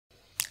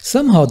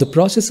somehow the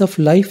process of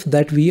life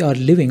that we are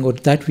living or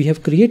that we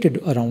have created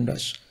around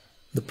us,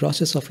 the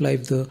process of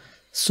life, the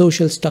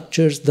social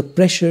structures, the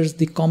pressures,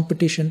 the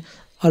competition,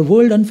 our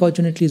world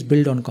unfortunately is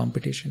built on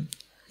competition.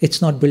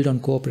 It's not built on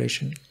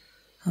cooperation.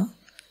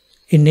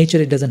 In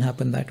nature, it doesn't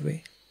happen that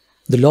way.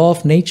 The law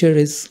of nature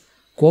is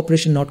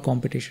cooperation, not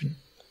competition.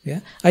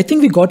 Yeah, I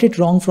think we got it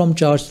wrong from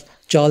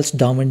Charles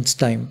Darwin's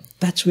time.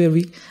 That's where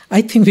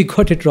I think we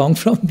got it wrong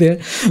from there,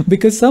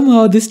 because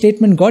somehow this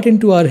statement got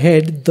into our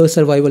head, the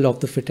survival of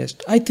the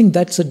fittest. I think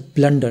that's a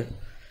blunder.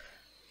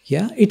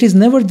 Yeah, it is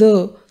never the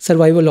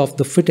survival of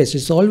the fittest.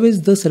 It's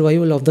always the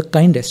survival of the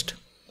kindest.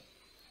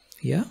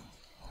 Yeah,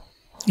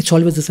 it's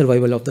always the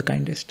survival of the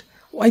kindest.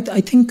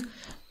 I think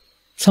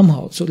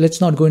somehow, so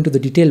let's not go into the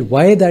detail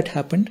why that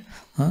happened,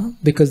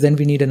 because then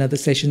we need another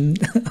session.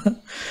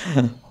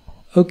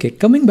 Okay,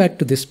 coming back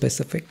to this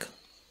specific.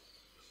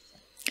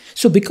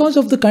 So because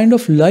of the kind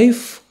of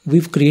life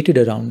we've created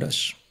around us,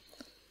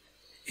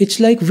 it's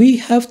like we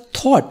have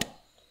thought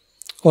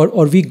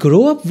or we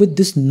grow up with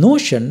this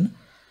notion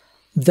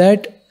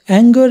that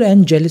anger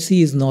and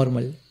jealousy is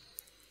normal.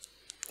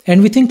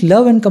 And we think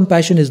love and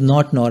compassion is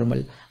not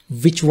normal,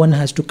 which one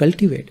has to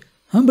cultivate.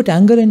 But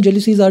anger and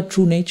jealousy is our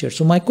true nature.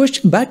 So my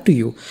question back to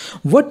you,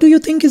 what do you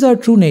think is our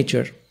true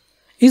nature?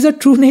 Is our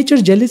true nature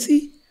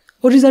jealousy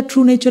or is our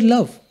true nature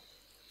love?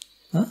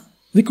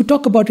 We could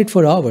talk about it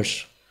for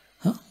hours.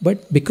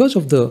 But because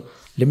of the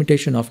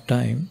limitation of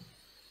time,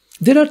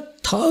 there are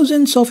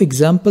thousands of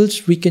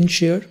examples we can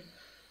share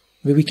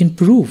where we can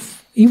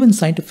prove, even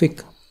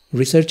scientific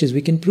researches,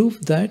 we can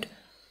prove that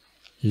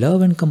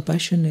love and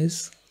compassion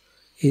is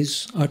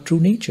our true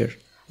nature.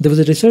 There was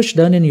a research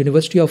done in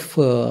University of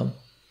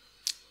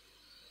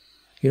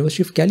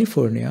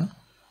California.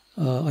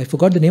 I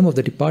forgot the name of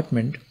the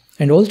department.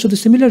 And also the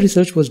similar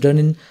research was done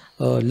in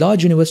a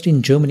large university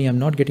in Germany. I'm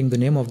not getting the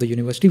name of the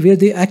university, where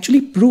they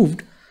actually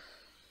proved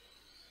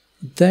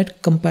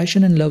that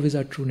compassion and love is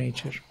our true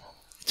nature.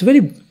 It's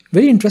very,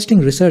 very interesting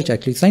research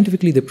actually.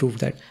 Scientifically, they proved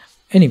that.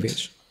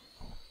 Anyways,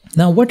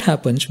 now what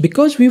happens?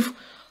 Because we've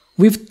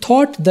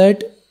thought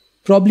that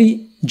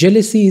probably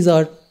jealousy is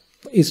our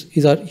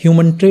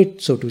human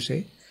trait, so to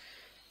say,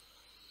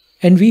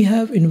 and we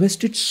have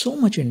invested so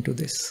much into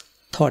this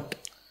thought.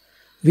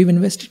 We've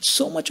invested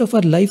so much of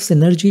our life's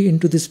energy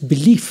into this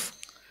belief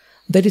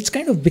that it's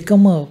kind of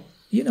become a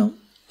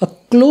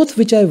cloth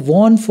which I've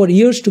worn for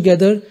years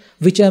together,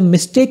 which I'm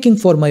mistaking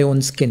for my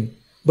own skin,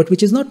 but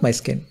which is not my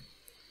skin.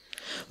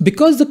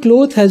 Because the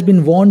cloth has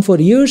been worn for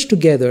years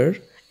together,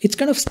 it's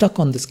kind of stuck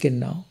on the skin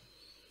now,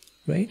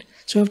 right?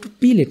 So I have to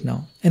peel it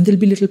now, and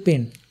there'll be little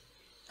pain.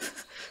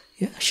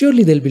 Yeah,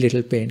 surely there'll be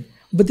little pain.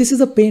 But this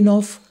is a pain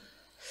of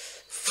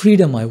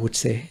freedom, I would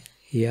say.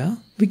 Yeah,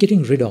 we're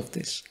getting rid of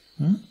this.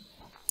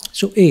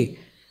 So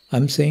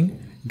I'm saying,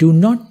 do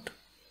not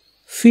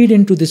feed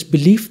into this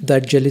belief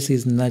that jealousy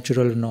is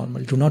natural or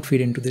normal. Do not feed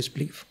into this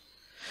belief.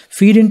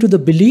 Feed into the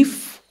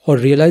belief or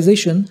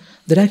realization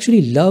that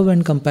actually love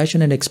and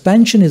compassion and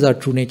expansion is our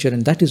true nature,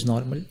 and that is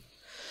normal.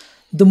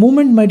 The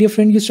moment, my dear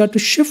friend, you start to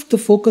shift the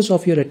focus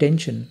of your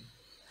attention,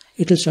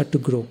 it will start to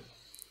grow.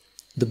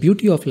 The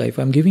beauty of life.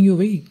 I'm giving you a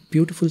very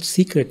beautiful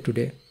secret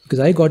today, because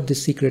I got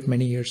this secret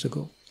many years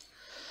ago.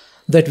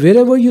 That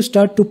wherever you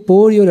start to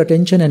pour your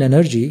attention and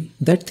energy,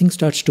 that thing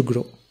starts to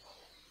grow.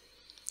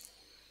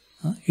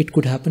 It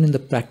could happen in the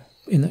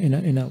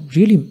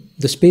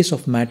space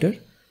of matter.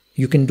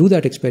 You can do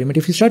that experiment.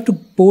 If you start to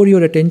pour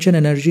your attention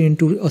and energy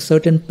into a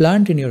certain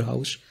plant in your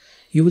house,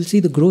 you will see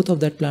the growth of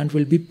that plant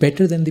will be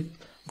better than the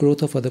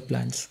growth of other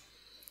plants.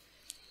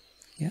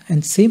 Yeah?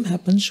 And same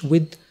happens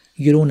with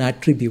your own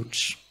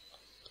attributes.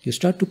 You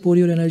start to pour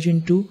your energy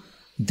into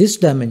this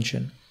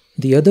dimension,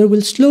 the other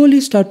will slowly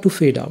start to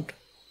fade out.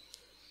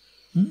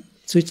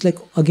 So it's like,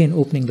 again,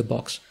 opening the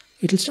box.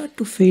 It will start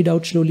to fade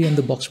out slowly and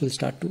the box will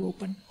start to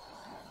open.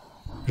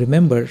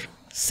 Remember,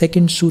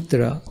 second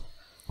sutra,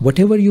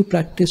 whatever you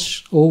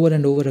practice over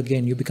and over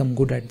again, you become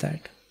good at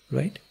that,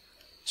 right?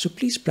 So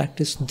please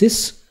practice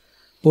this,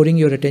 pouring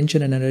your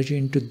attention and energy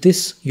into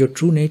this, your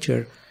true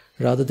nature,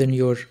 rather than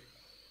your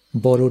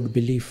borrowed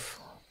belief.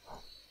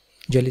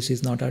 Jealousy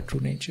is not our true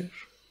nature.